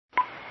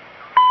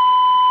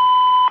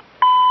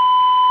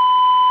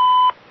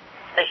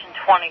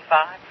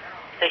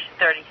25, Station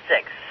 36,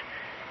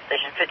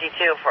 Station 52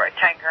 for a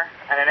tanker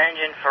and an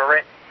engine for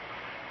RIT.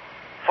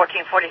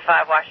 1445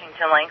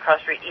 Washington Lane,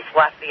 Cross Street, East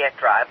Lafayette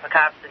Drive,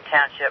 Pocopson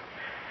Township.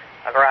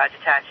 A garage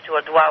attached to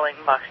a dwelling,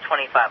 box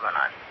 2509.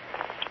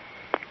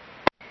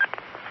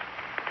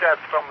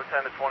 That's from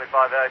Lieutenant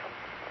 25A.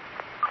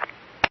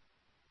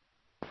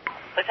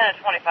 Lieutenant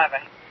 25A.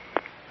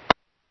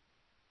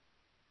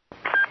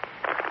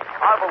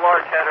 I have a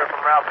large header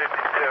from Route 52.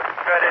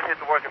 Go ahead and hit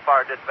the working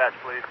fire dispatch,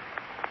 please.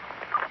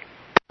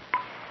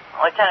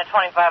 Lieutenant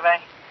 25A.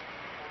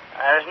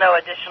 There's no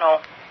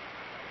additional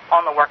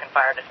on the working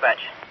fire dispatch.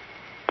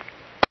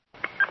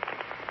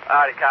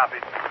 Alrighty,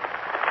 copied.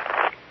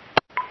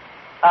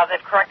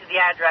 They've corrected the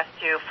address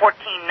to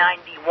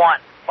 1491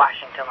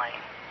 Washington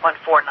Lane,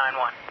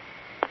 1491.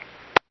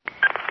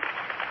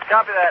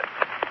 Copy that.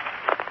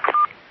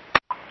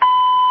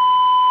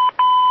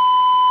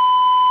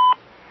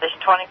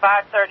 Station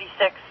 25,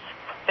 36,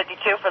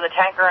 52 for the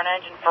tanker and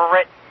engine for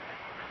RIT.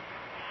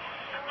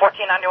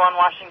 1491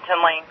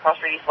 Washington Lane, Cross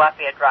Street, East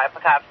Lafayette Drive,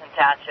 Pocopson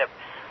Township.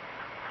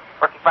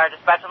 Working fire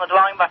dispatch on the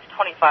dwelling, box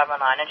 2509.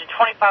 Engine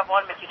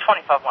 251, Mickey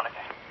 251,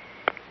 okay.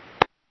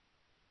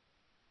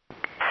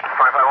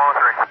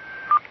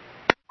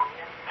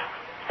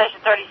 25103.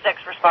 Station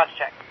 36, response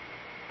check.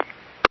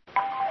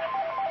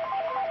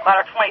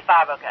 Ladder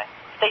 25, okay.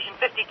 Station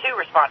 52,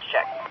 response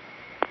check.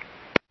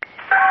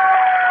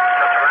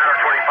 Ladder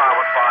 25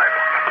 with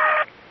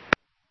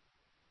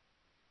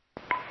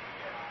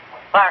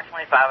 5. Ladder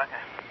 25, okay.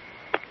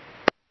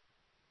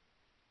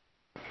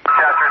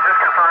 Chester, is this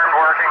confirmed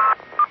working?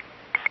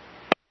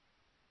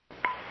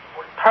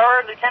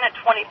 Per Lieutenant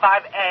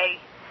 25A,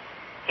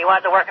 he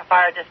wanted the working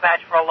fire dispatch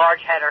for a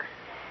large header.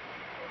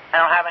 I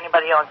don't have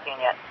anybody on scene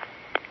yet.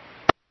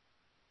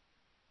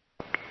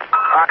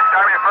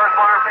 Starting your first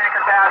alarm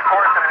taker task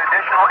force and an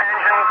additional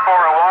engine for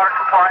a water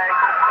supply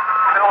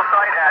fill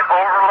site at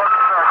Overlook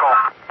Circle.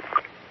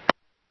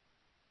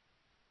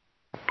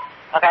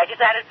 Okay, I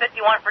just added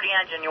 51 for the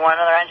engine. You want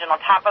another engine on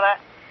top of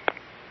that?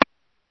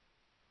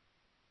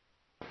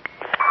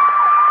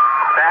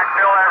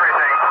 Backfill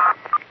everything.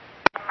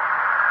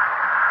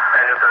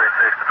 Engine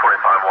 36 to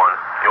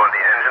 25-1. You want the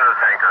engine or the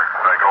tanker?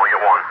 I can only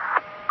get one.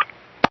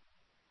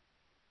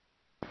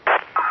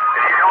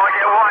 If you can only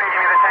get one,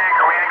 give me the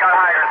tanker. We ain't got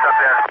hydrants up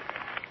there.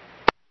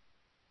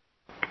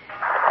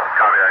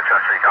 Copy that,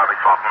 Chester. You copy,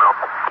 swap them out.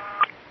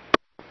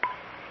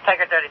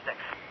 Tanker 36.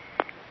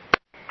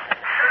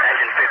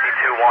 Engine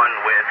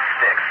 52-1 with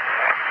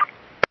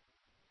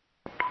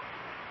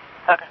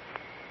 6. Okay.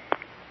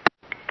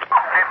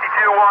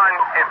 52-1,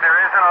 if there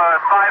isn't a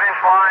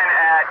 5-inch line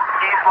at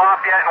East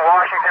Lafayette and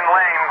Washington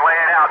Lane, lay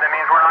it out. That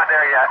means we're not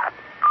there yet.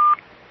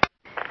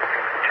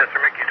 Chester,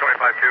 Mickey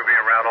 25-2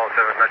 being route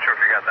also. Not sure if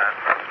you got that.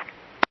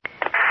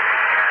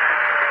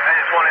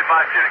 Engine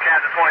 25-2 to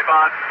Captain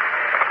 25.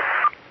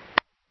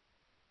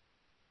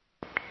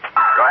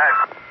 Go ahead.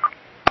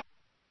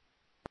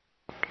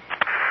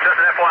 Just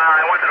an FYI,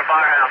 I went to the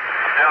firehouse.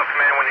 Jump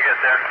command when you get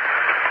there.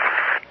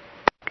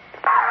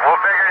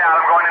 We'll figure it out.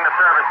 I'm going into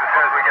service as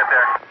soon as we get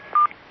there.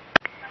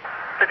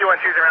 51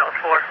 choosing route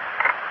 4.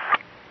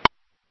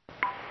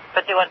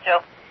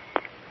 51-2.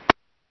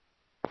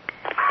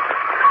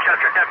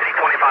 Chester, Deputy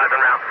 25 en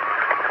route.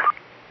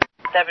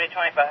 Deputy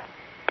 25.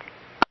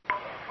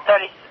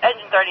 30,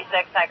 engine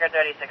 36, tanker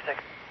 36-6.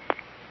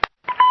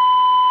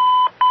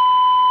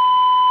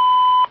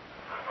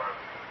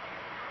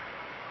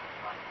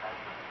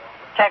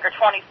 Tanker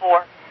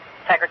 24,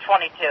 tanker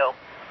 22,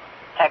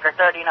 tanker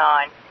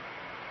 39,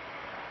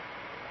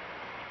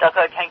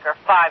 Delco tanker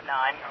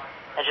 59,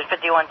 engine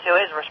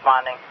 51-2 is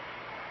responding.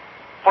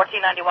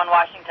 1491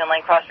 Washington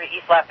Lane, Cross Street,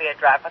 East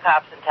Lafayette Drive,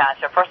 Pocopson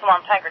Township. First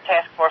alarm tanker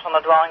task force on the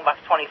dwelling, box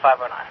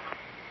 2509.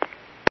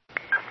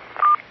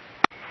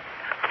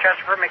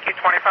 Chester for Mickey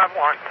 25-1.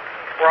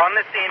 We're on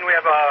the scene. We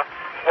have a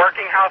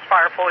working house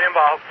fire fully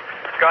involved.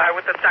 Go ahead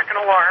with the second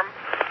alarm.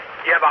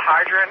 You have a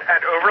hydrant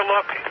at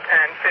Overlook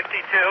and 52,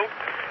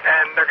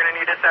 and they're going to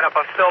need to set up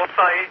a fill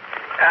site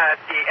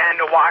at the end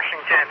of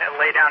Washington and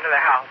lay down to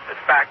the house. It's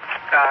back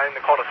in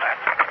the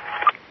cul-de-sac.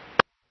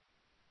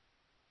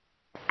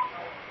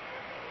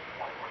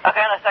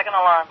 Okay, on the second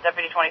alarm,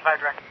 Deputy 25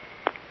 direct.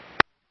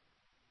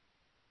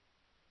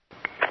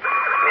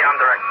 Yeah,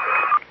 I'm direct.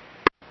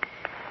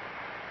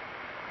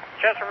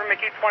 Chester for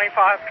Mickey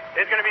 25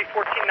 is going to be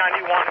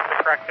 1491 is the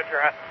correct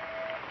address.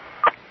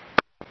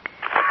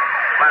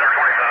 Ladder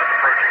 25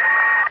 approaching.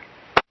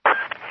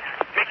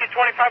 Mickey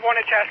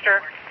 25-1 at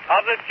Chester. I'll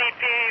have the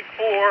CP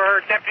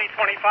for Deputy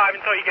 25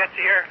 until he gets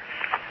here.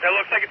 It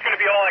looks like it's going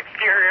to be all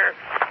exterior.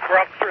 We're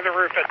up through the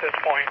roof at this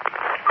point.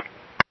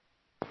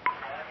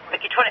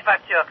 Mickey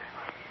 25-2.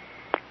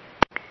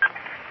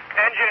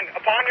 Engine,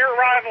 upon your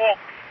arrival,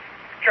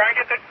 try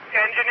and get the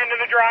engine into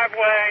the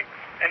driveway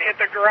and hit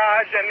the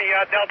garage and the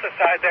Delta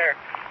side there.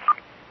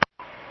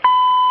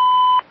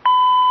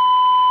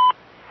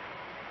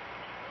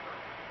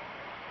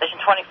 Station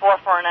 24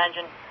 for an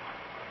engine.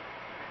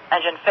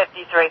 Engine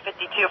 53,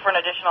 52 for an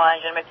additional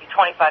engine. Mickey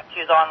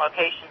 25-2 is on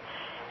location.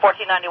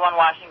 1491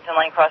 Washington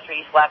Lane, Cross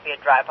Street, East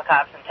Lafayette Drive,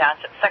 Pocopson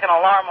Township. Second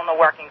alarm on the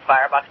working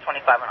firebox,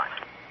 2509.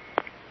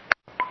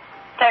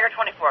 Tiger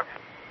 24.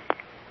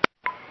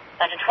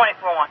 Engine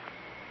 24-1.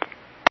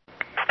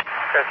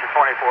 Chester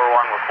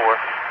 24-1 with 4.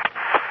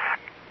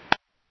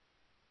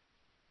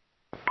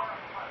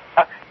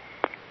 Okay.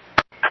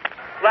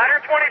 Ladder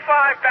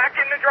 25, back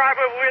in the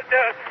driveway with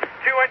the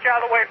 2-inch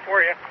out of the way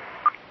for you.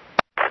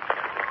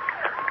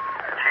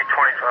 Chief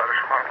 25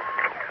 respond.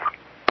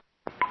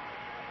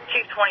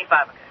 Chief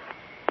 25, okay.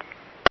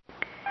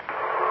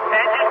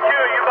 Engine 2,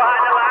 you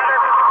behind the ladder?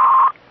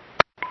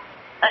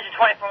 Engine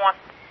 24-1.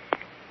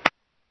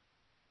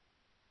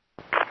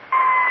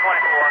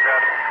 24-1,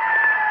 got it.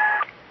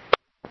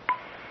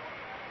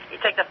 You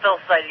take the fill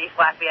site at East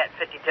Lafayette,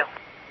 52.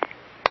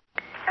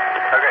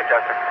 Okay,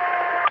 Chester.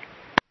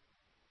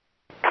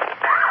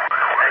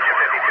 Engine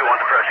 52 on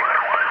approaching.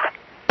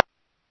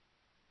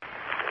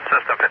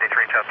 System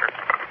 53, Chester.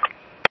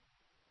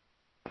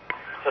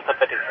 System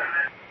 52.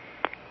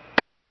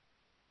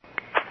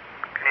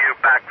 Can you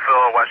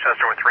backfill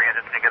Westchester with 3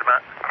 engines and get them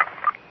out?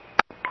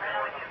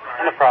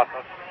 In the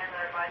process.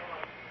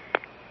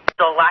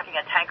 Still lacking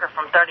a tanker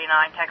from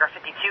 39. Tanker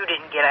 52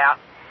 didn't get out.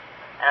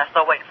 And I'm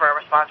still waiting for a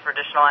response for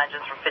additional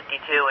engines from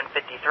 52 and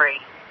 53.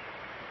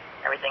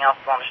 Everything else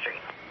is on the street.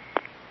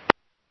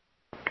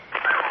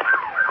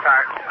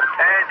 Alright.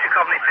 Engine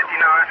Company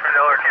 59 from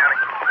Delaware County.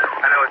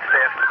 I know it's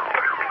staff.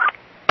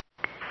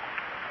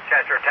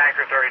 Chester,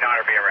 tanker 39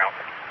 will be around.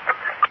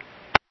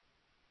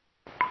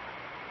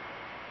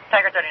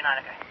 Tanker 39,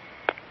 okay.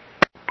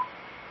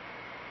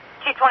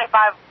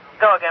 T25,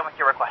 go again with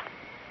your request.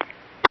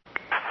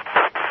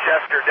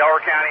 Chester,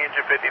 Delaware County,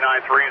 engine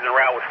 59, 3 is en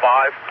route with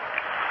 5.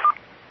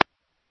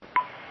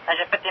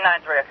 Engine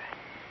 59, 3, okay.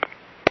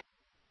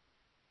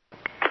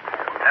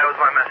 That was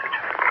my message.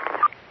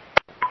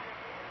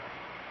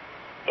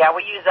 Yeah,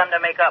 we use them to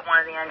make up one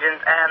of the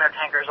engines, and their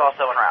tanker is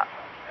also en route.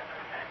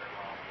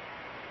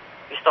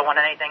 You still want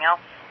anything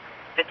else?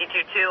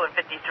 52-2 and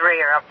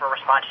 53 are up for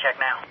response check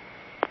now.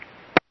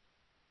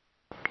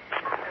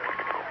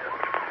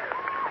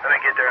 Let me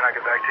get there and I'll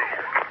get back to you.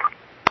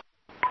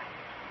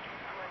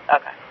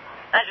 Okay.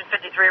 Engine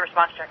 53,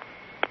 response check.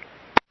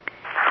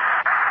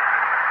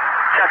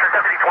 Chester,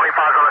 Deputy 25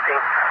 on the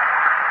scene.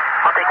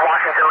 I'll take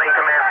Washington Lane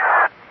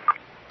Command.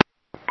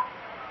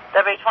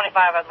 Deputy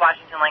 25 has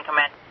Washington Lane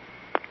Command.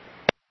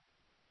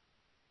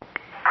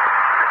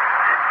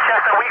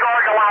 Chester, we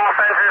guard the Lala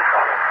fences.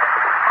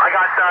 I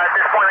got, at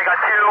this point, I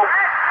got 2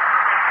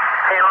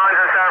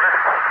 payloads in service.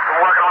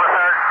 We're working on a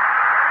third.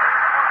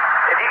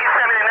 If you can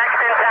send me the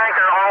next in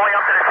tanker all the way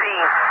up to the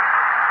scene,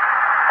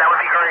 that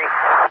would be great.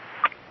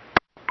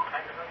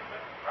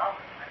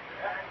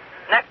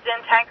 Next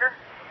in tanker,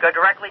 go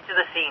directly to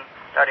the scene.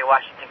 Starting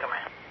Washington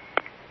Command.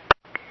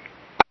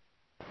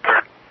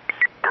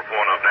 We're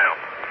pulling up now.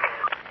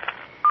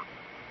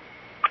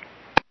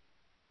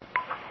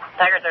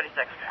 Tiger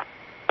 36.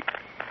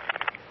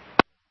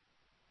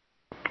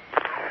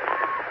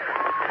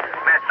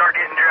 Matt, start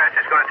getting dressed.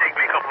 It's going to take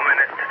me a couple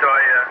minutes until I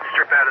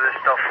strip out of this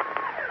stuff.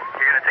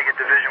 You're going to take a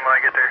division when I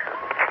get there.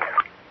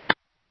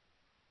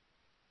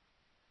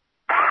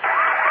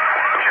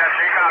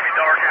 Chester, you copy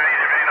Delaware County,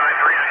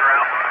 59-3 is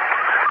route.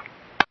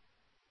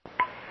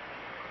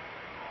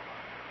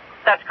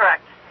 That's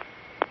correct.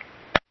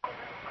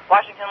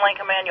 Washington Lane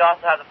Command, you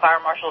also have the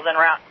fire marshals en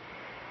route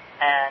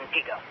and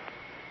Pico.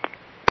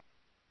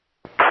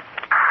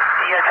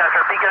 Yeah,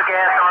 Chester, Pico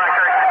gas,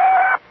 electric.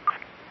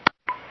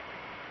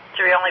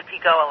 Three only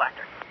Pico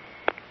electric.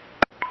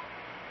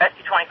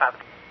 SC-25.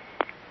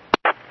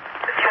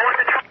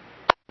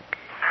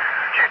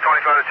 Chief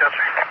 25 to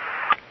Chester.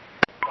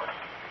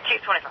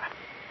 Chief 25.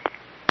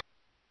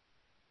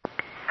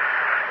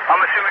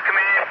 I'm assuming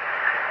command.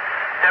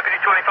 Deputy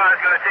 25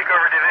 is going to take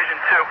over Division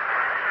 2.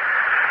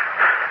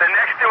 The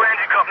next 2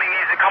 engine company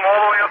needs to come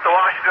all the way up to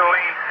Washington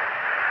Lane.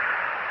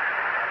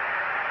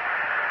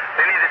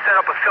 They need to set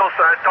up a fill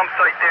site, dump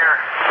site there.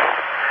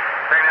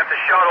 They're going to have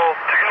to shuttle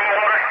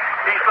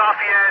East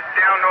Lafayette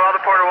down to the other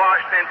part of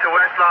Washington to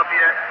West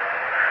Lafayette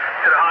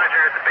to the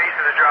hydrant at the base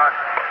of the drive.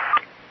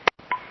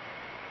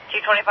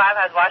 G25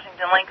 has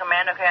Washington Lane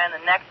Command, okay, and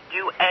the next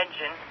due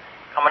engine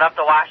coming up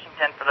to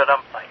Washington for the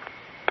dump site.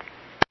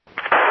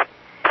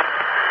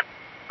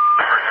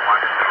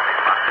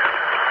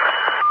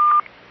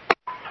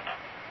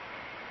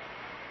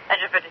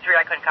 Engine 53,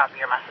 I couldn't copy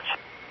your message.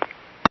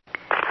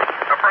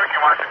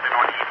 Approaching Washington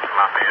on East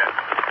Lafayette.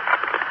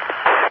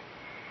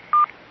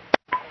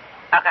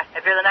 Okay,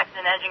 if you're the next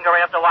in engine, go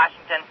right up to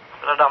Washington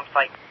for the dump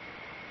site.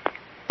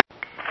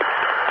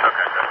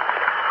 Okay, sir.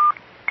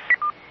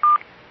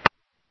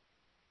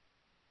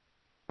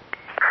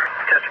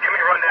 Chester, give me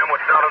a rundown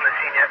what's not on the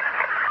scene yet.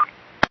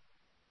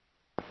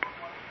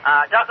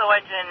 Delco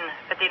engine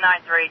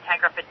 59-3,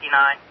 tanker 59.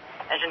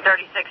 Engine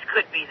 36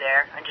 could be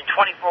there. Engine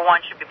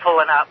 24-1 should be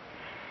pulling up.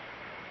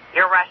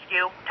 Your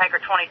rescue, tanker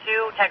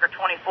 22, tanker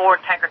 24,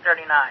 tanker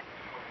 39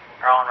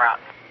 are all en route.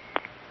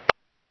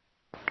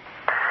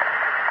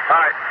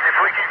 Alright, if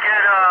we could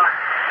get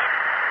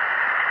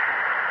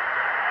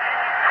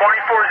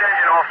 24's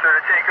engine officer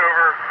to take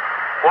over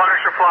water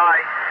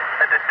supply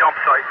at the dump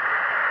site.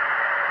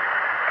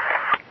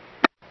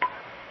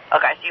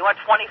 Okay, so you want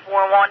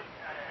 24-1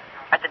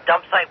 at the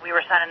dump site. We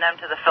were sending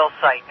them to the fill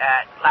site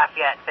at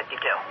Lafayette 52.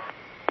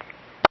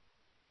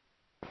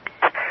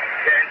 Yeah,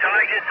 until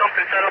I get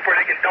something set up where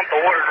they can dump the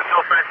water, the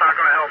fill site's not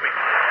going to help me.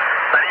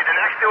 I need the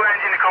next two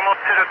engine to come up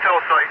to the fill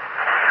site.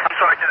 I'm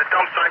sorry, to the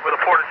dump site with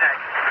a porta tank.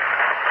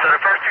 So the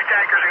first two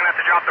tankers are going to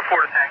have to drop the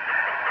porta tanks,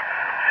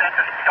 set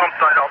the dump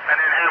site up, and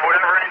then have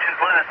whatever engine's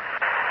left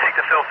take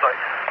the fill site.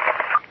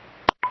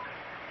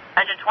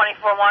 Engine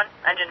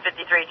 24-1, engine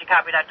 53, did you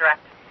copy that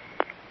direct?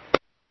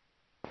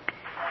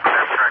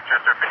 That's correct,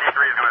 Chester.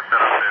 53 is going to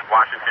set up at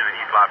Washington and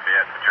East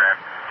Lafayette to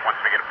draft once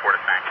we get a porta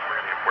tank. We're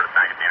going to need a porta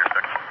tank at the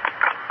intersection.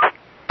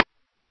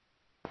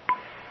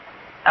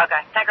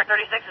 Okay, tanker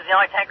 36 is the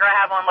only tanker I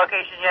have on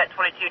location yet.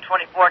 22,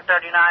 24,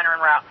 39 are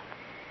en route.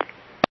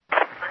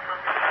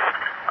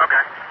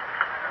 Okay.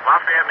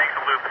 Lafayette makes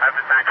a loop. Have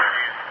the tankers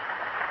use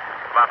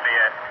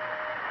Lafayette.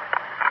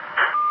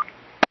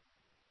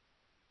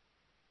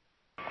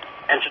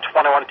 Engine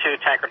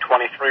 21-2, tanker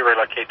 23,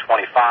 relocate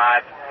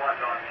 25.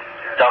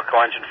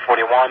 Delco engine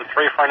 41,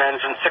 3 front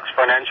engine, 6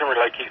 front engine,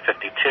 relocate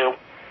 52.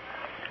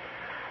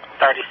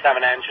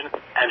 37 engine,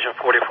 engine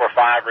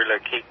 44-5,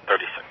 relocate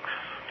 36.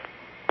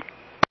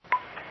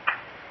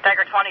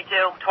 Tanker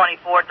 22,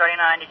 24,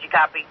 39, did you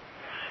copy?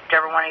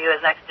 Whichever one of you is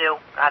next due,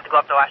 I have to go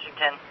up to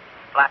Washington,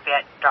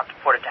 Lafayette, drop the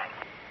porta tank.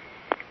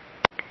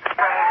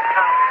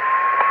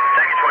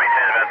 Tanker 22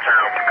 is about to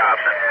turn over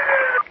Pocopson.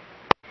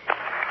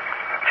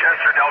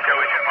 Chester, Delco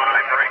engine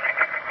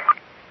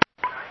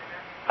 593.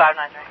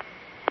 593.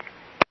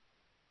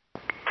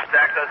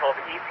 Access hold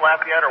East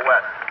Lafayette or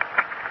west?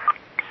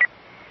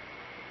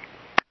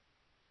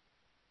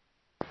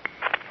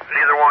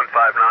 Neither one,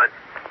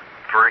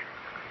 593.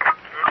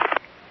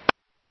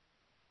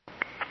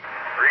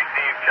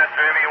 Receive.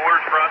 Chester, any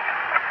orders for us?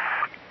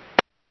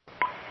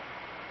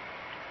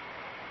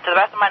 To the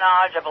best of my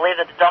knowledge, I believe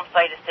that the dump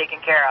site is taken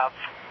care of.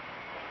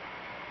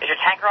 Is your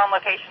tanker on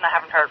location? I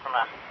haven't heard from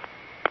them.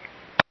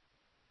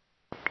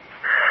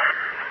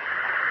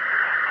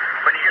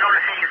 When you get on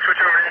the scene,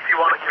 switch over to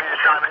SC1 and give me a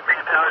shot at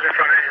making powers in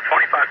front of engine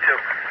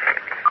 25-2.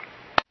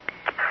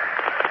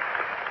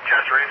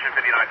 Chester, engine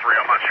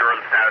 59-3. I'm not sure of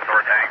the status of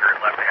our tanker. It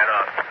left ahead of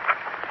us.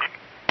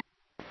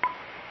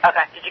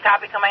 Okay, did you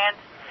copy command?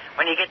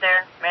 When you get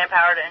there,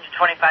 manpower to engine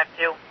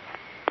 25-2.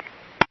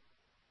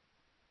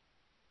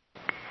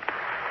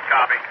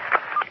 Copy.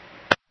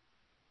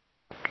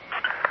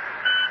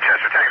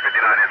 Chester, tanker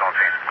 59 is on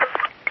scene.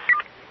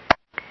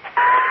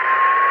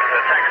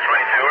 Tanker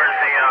 22, where's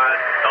the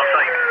dump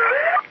site?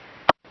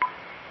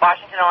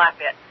 Washington and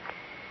Lafayette.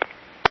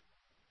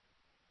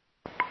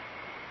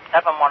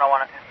 FM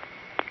 101, okay.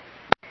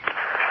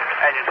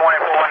 Engine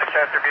 24-1 to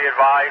Chester, be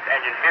advised.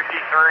 Engine 53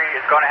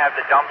 is going to have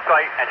the dump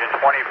site. Engine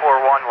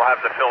 24-1 will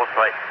have the fill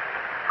site.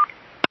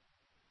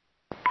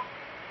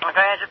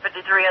 Okay, engine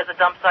 53 has the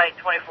dump site,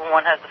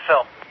 24-1 has the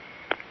fill.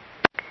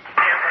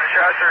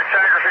 Chester,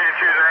 tanker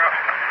 52 is out.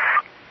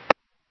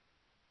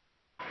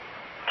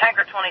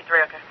 Tanker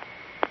 23, okay.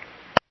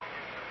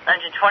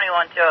 Engine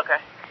 21-2, okay.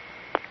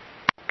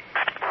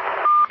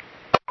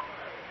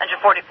 Engine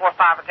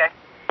 44-5, okay.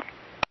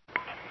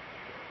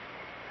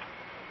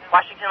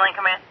 Washington Lane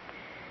Command.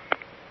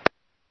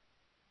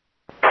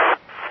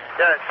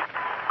 Yes.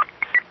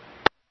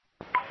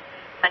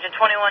 Engine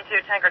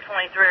 21-2, tanker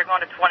 23 are going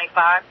to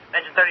 25.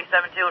 Engine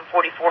 37-2 and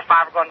 44-5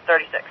 are going to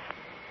 36.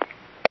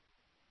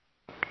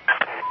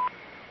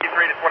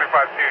 53 to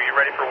 25-2, you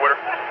ready for water?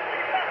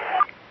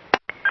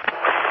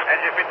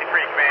 Engine 53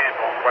 command,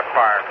 west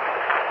fire.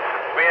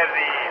 We have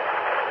the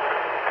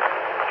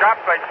drop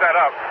site set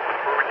up.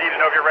 We need to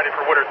know if you're ready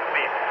for water to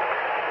speed.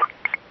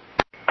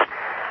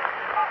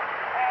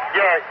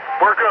 Yeah,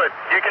 we're good.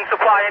 You can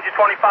supply engine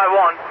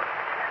 25-1.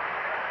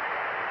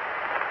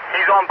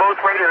 He's on both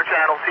radio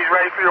channels. He's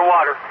ready for your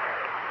water.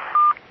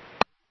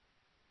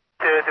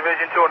 To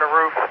Division 2 on the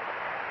roof.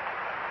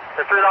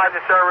 The 3 lines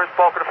in service.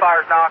 Bulk of the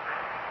fire's knocked.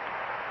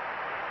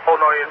 Hold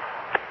on you.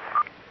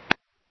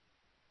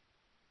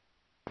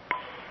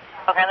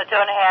 Okay, on the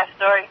 2.5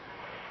 story,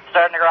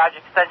 starting the garage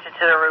extension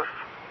to the roof.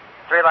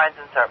 3 lines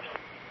in service.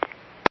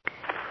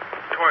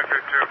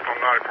 22 from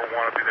 94-1.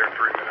 I'll be there in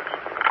 3 minutes.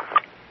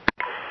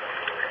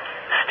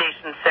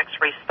 Station 6,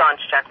 response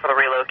check for the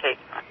relocate.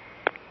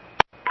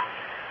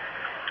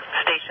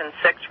 Station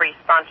 6,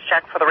 response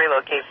check for the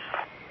relocate.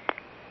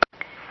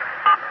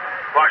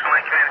 Washington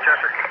Lane Command,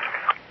 Chester.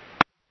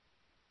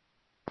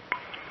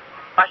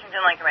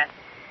 Washington Lane Command.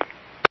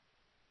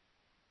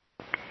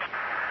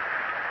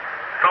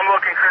 If I'm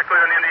looking correctly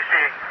on the NDC,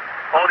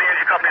 all the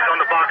engine companies on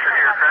the box are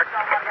here, correct?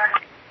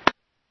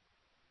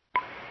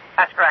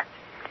 That's correct.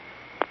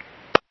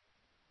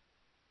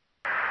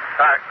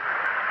 Alright,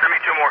 send me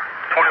 2 more.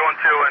 21-2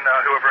 and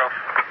whoever else.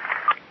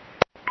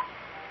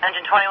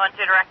 Engine 21-2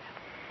 direct.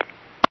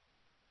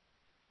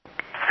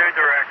 2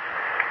 direct.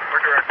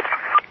 We're direct.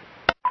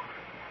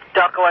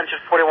 Delco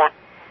engine 41.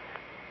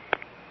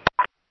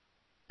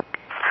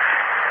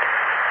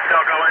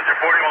 Delco Engine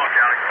 41,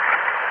 County.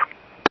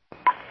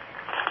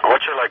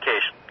 What's your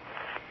location?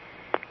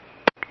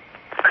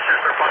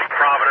 Sister Pike,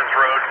 Providence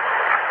Road.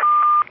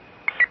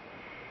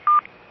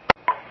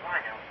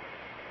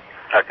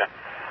 Okay.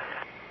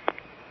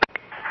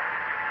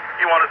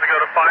 You want us to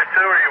go to 5-2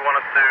 or you want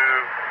us to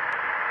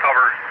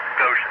cover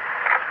Goshen?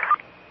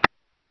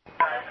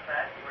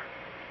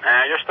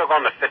 You're still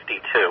going to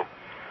 52.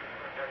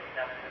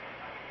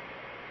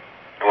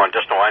 We want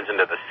just no engine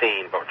to the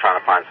scene, but we're trying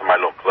to find somebody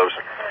a little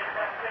closer.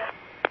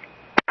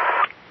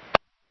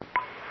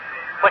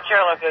 What's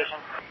your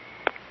location?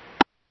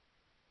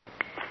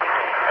 82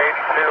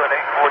 and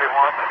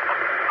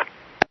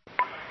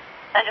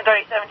 841. Engine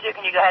 37-2,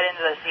 can you go ahead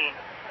into the scene?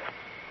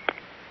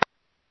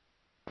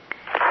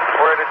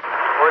 Where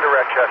the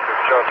wreck, Chester?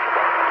 Show us.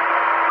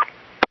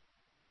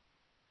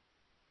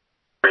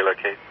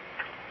 Relocate.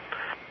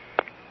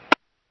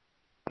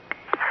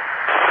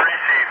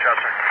 Receive,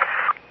 Chester.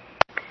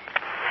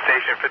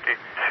 Station 52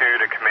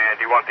 to command.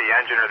 Do you want the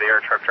engine or the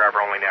air truck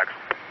driver only next?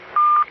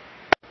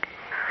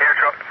 Air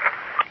truck.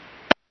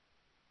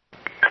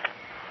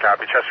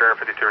 Copy. Chester Air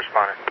 52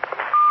 responding.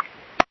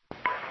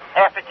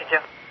 Air 52.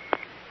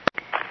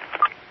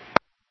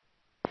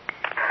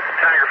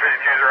 Tiger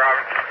 52's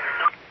arriving.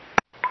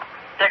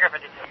 Tiger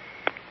 52.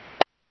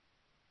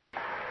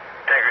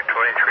 Tiger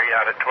 23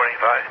 out of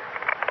 25.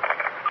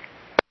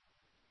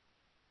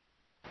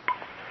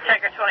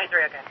 Tiger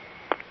 23, okay.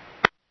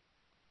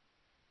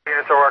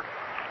 Units are working.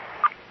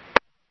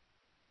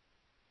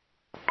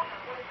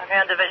 Okay,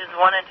 on divisions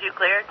 1 and 2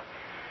 cleared.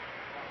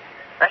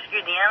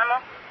 Rescued the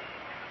animal.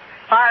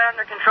 Fire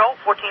under control,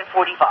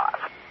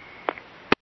 1445.